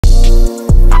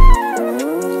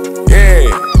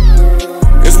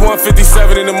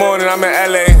1:57 in the morning, I'm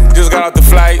in LA, just got off the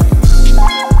flight.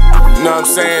 You know what I'm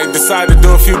saying? Decided to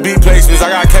do a few beat placements. I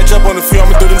gotta catch up on a few,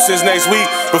 I'ma do them shits next week.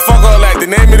 But fuck all that, the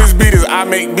name of this beat is I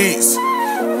Make Beats.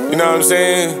 You know what I'm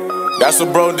saying? That's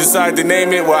what bro decided to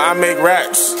name it, well, I make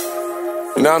raps.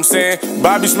 You know what I'm saying?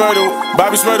 Bobby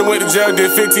Smurda went to jail,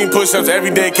 did 15 push-ups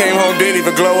every day, came home, didn't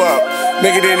even glow up.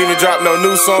 Nigga didn't even drop no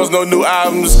new songs, no new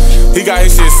albums. He got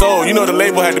his shit sold. You know the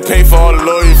label had to pay for all the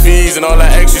lawyer fees and all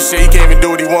that extra shit. He can't even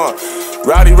do what he want.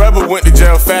 Rowdy Rebel went to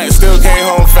jail fat, still came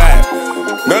home fat.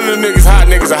 None of them niggas hot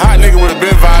niggas. A hot nigga would've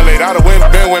been violated. I'd've went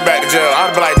back to jail.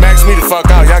 I'd've been like, max me the fuck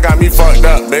out. Y'all got me fucked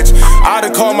up, bitch.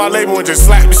 I'd've called my label and just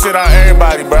slapped the shit out of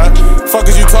everybody, bruh. Fuck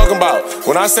is you talking about?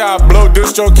 When I say I blow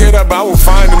distro kid up, I will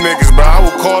find them niggas, bruh. I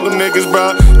will call them niggas,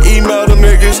 bruh. Email them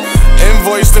niggas.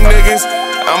 Invoice them niggas.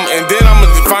 And then I'ma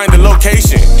find the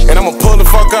location. And I'ma pull the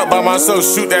fuck up by myself.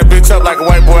 Shoot that bitch up like a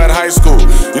white boy at high school.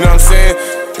 You know what I'm saying?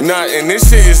 And this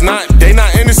shit is not, they not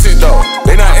innocent though.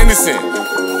 They not innocent.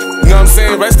 You know what I'm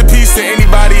saying? Rest in peace to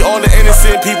anybody, all the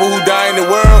innocent people who die in the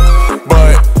world.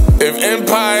 But if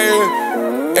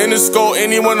Empire, Interscope,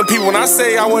 any one of the people, when I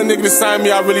say I want a nigga to sign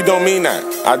me, I really don't mean that.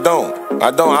 I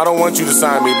don't want you to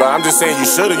sign me, but I'm just saying you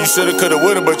shoulda, coulda,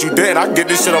 woulda, but you did. I can get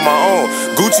this shit on my own.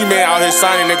 Gucci man out here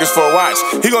signing niggas for a watch.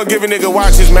 He gonna give a nigga a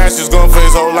watch, his master's going for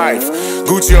his whole life.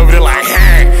 Gucci over there like,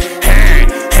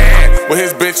 with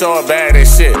his bitch all bad and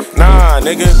shit. Nah,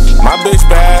 nigga, my bitch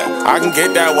bad. I can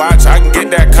get that watch, I can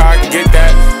get that car, I can get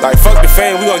that. Like, fuck the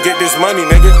fame, we gonna get this money,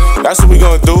 nigga. That's what we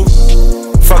gonna do.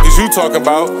 Fuck is you talking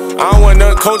about? I don't want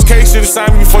none. Coach K should've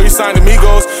signed me before he signed the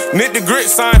Migos. Nick the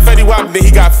Grit signed Fetty Wap, then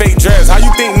he got fake dreads. How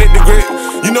you think Nick the Grit?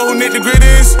 You know who Nick the Grit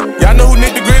is? Y'all know who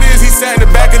Nick the Grit is? He sat in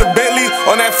the back of the Bentley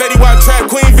on that Fetty Wap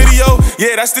Trap Queen video.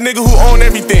 Yeah, that's the nigga who owned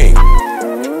everything.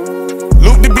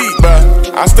 Loop the beat,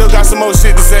 bruh. I still got some more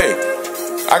shit to say.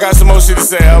 I got some more shit to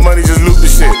say. L Money just loop the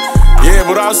shit. Yeah,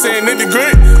 but I was saying Nick the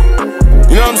Grit.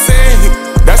 You know what I'm saying?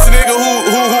 That's the nigga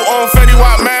who owned Fetty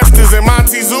Wap Masters and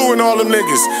Monty Zoo and all them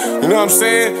niggas. You know what I'm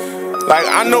saying? Like,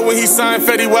 I know when he signed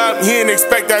Fetty Wap, he didn't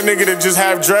expect that nigga to just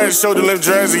have dreads, shoulder length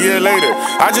dreads a year later.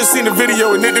 I just seen the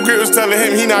video and Nick the Grit was telling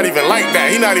him he not even like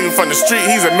that. He not even from the street,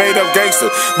 he's a made up gangster.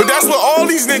 But that's what all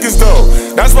these niggas do.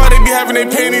 That's why they be having their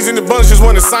panties in the bunch, just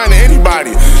want to sign to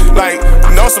anybody. Like,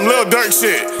 you know, some Lil Durk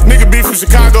shit. Nigga be from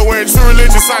Chicago wearing True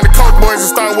Religion, sign the Coke Boys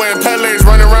and start wearing Pelés,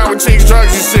 running around with Chinks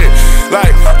drugs and shit.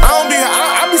 Like,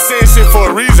 I be saying shit for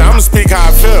a reason. I'ma speak how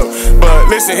I feel. But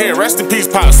listen here, rest in peace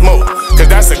Pop Smoke, cause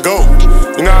that's a GOAT.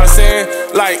 You know what I'm saying?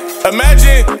 Like,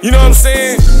 imagine, you know what I'm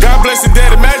saying? God bless the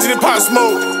dead. Imagine if Pop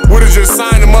Smoke would've just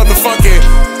signed the motherfucking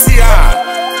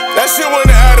T.I. That shit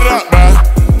wouldn't have added up, bruh.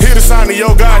 He'd have signed the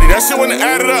Yo Gotti. That shit wouldn't have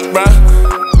added up,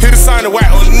 bruh. He'd have signed the Wack.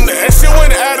 That shit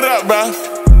wouldn't have added up, bruh.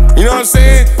 You know what I'm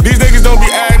saying? These niggas don't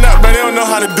be adding up, but they don't know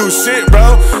how to do shit,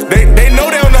 bro. They know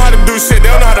they don't know how to do shit.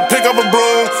 They don't know how to pick up a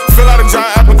broom, fill out a job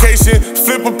application,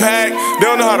 flip a pack. They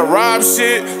don't know how to rob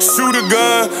shit, shoot a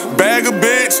gun, bag a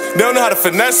bitch. They don't know how to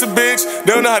finesse a bitch.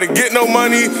 They don't know how to get no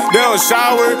money. They don't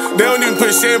shower. They don't even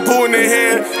put shampoo in their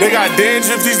hair. They got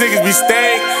dandruff. These niggas be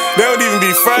stank. They don't even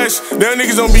be fresh. Them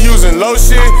niggas don't be using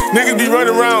lotion. Niggas be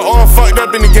running around all fucked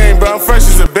up in the game, bro. I'm fresh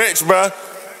as a bitch, bro.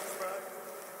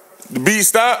 The beat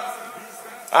stop?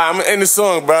 Alright, I'm gonna end the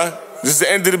song, bruh. This is the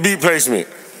end of the beat placement.